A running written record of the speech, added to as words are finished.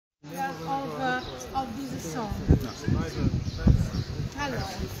of this song. Allora,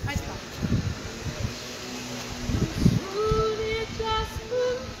 aspetta.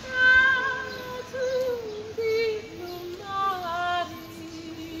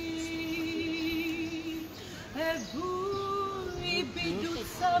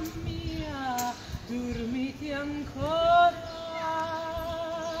 Mia, dormiti ancora,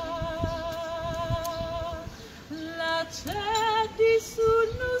 la cedi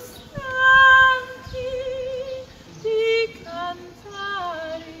sono stanchi di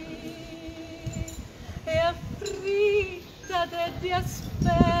cantare e affritta di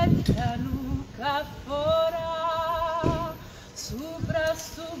aspettano che fora sopra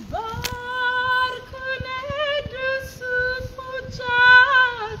su barco ned sfoggiati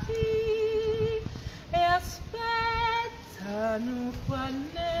e aspettano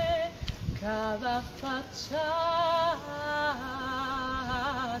quando cava affacciati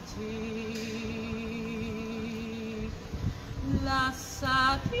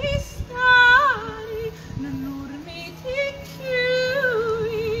lasciati stare nell'urmiti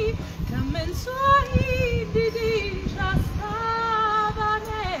chiui che menso di già stava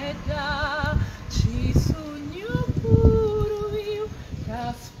neda ci sogno pure io che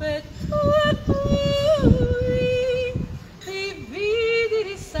aspetto a voi e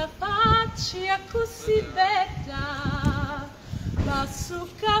vidi sta faccia così bella passo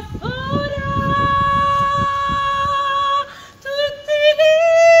che fora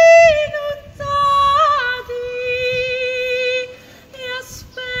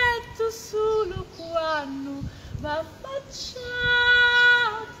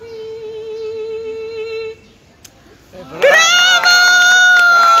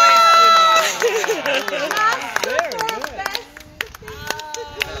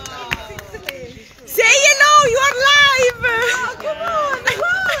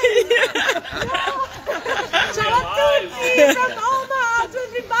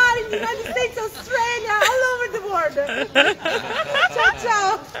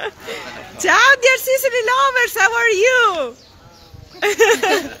Ciao dear Sicily lovers, how are you?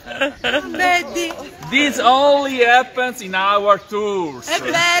 This only happens in our tours. È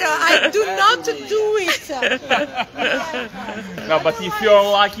vero, I do not do it. No, but if you're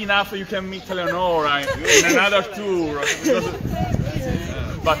lucky enough, you can meet Eleonora in another tour.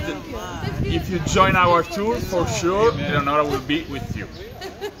 But if you join our tour, for sure, Eleonora will be with you.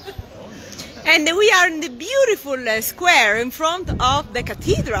 And we are in the beautiful square in front of the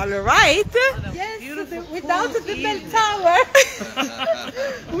cathedral, right? Yes, without the bell tower,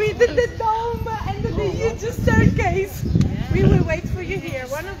 with the dome and the huge staircase. We will wait for you here.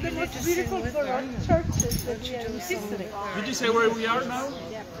 One of the most beautiful churches that we have in Sicily. Did you say where we are now?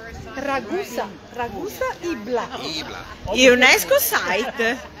 Ragusa, Ibla. UNESCO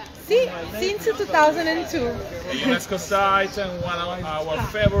site. Sì, since 2002. A UNESCO site and one of our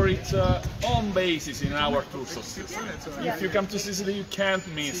favorite home bases in our tours of Sicily. If you come to Sicily, you can't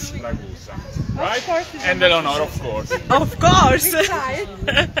miss Ragusa, right? And Eleonora, of course. Of course. Ciao.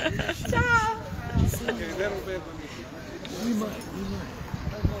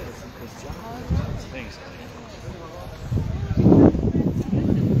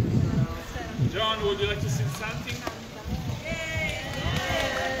 John, would you like to say something?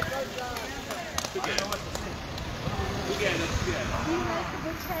 Together. Do you like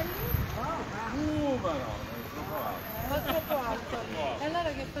the celli? Ma troppo alto. E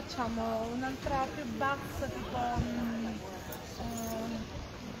allora che facciamo? Un'altra più bassa, tipo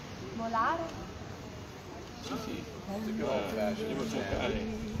volare? Sì. Devo cercare.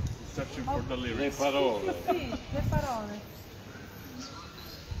 Searching for the lyrics. Le parole. Sì, le parole.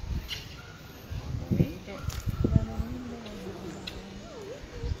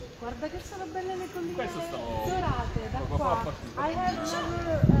 Guarda che sono belle le colline dorate da qua. I have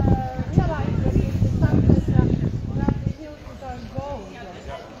never realized that the sunsets around the hills are gold.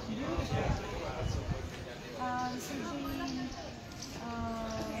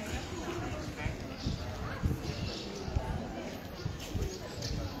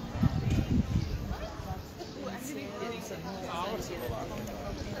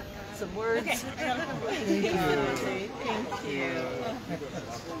 Some words. Okay. Thank you. Thank you.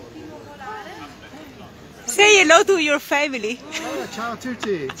 Say hello to your family. Oh, ciao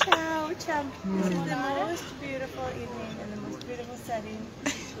tutti. Ciao, ciao. This is the most beautiful evening and the most beautiful setting.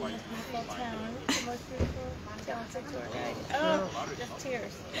 The most beautiful town. The most beautiful town tour guide. Oh, just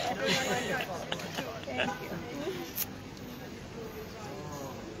tears. Everyone. Thank you.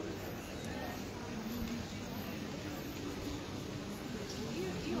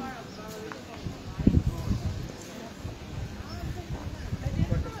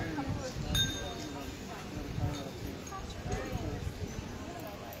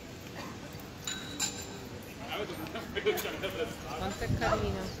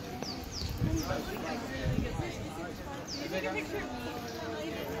 carino.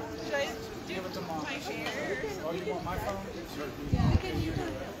 Give it to mom. Oh, you want my phone? Sure.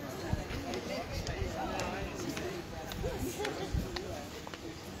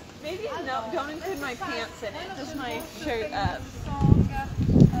 Maybe no, don't include my pants in it, just my shirt up.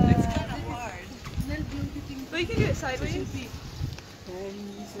 It's kind of hard. But you can do it sideways.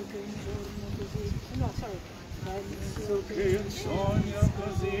 No, sorry. Penso che un sogno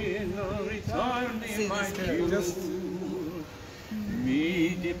così non ritorni mai più.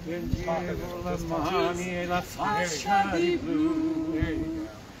 Mi dipingevo le mani e la faccia di blu.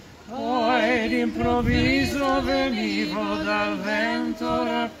 Poi d'improvviso venivo dal vento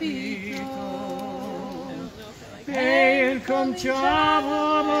rapito e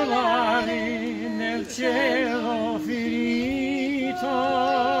cominciavo a volare nel cielo finito.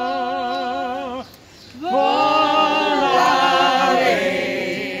 Volare,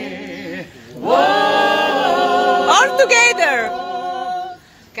 All together!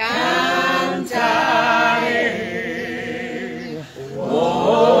 cantare,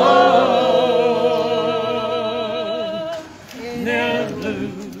 nel blu,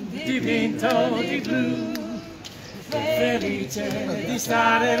 dipinto di blu, felice di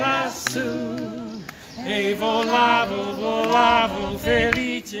stare lassù. E volavo, volavo,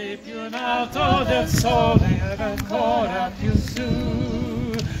 felice, più in alto del sole ed ancora più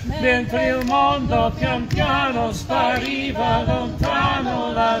su. Mentre il mondo pian piano spariva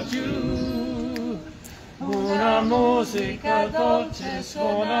lontano laggiù. Una musica dolce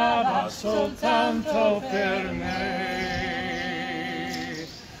suonava soltanto per me.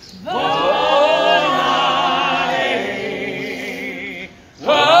 Volare,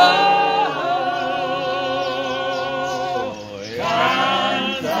 volare.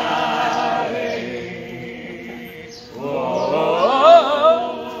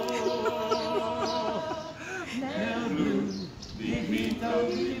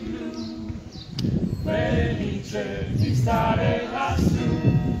 Felice di stare lassù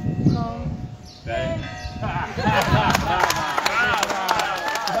con te.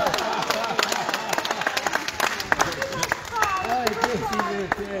 Che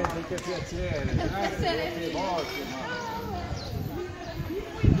divertente, che piacere. Che voce, If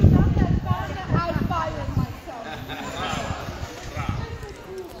we do not have fun, I'll fire myself.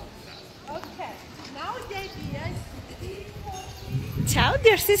 Okay, now the idea is Ciao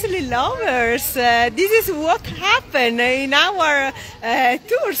dear Sicily lovers! This is what happened in our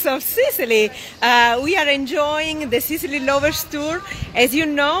tours of Sicily. We are enjoying the Sicily Lovers Tour. As you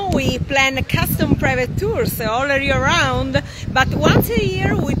know, we plan custom private tours all year round, but once a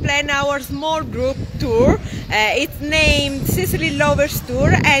year we plan our small group tour. It's named Sicily Lovers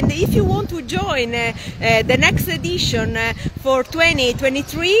Tour, and if you want to join the next edition for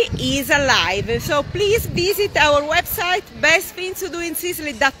 2023 is alive. So please visit our website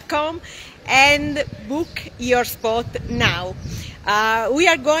bestthingstodoinsicily.com and book your spot now. We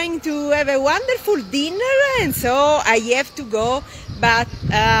are going to have a wonderful dinner, and so I have to go, but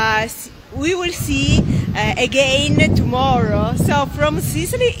we will see again tomorrow. So from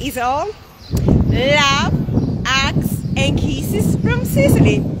Sicily is all. Love, hugs and kisses from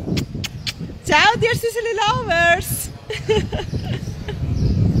Sicily. Ciao dear Sicily lovers!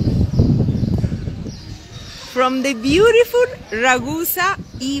 From the beautiful Ragusa,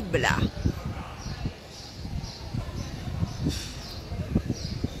 Ibla.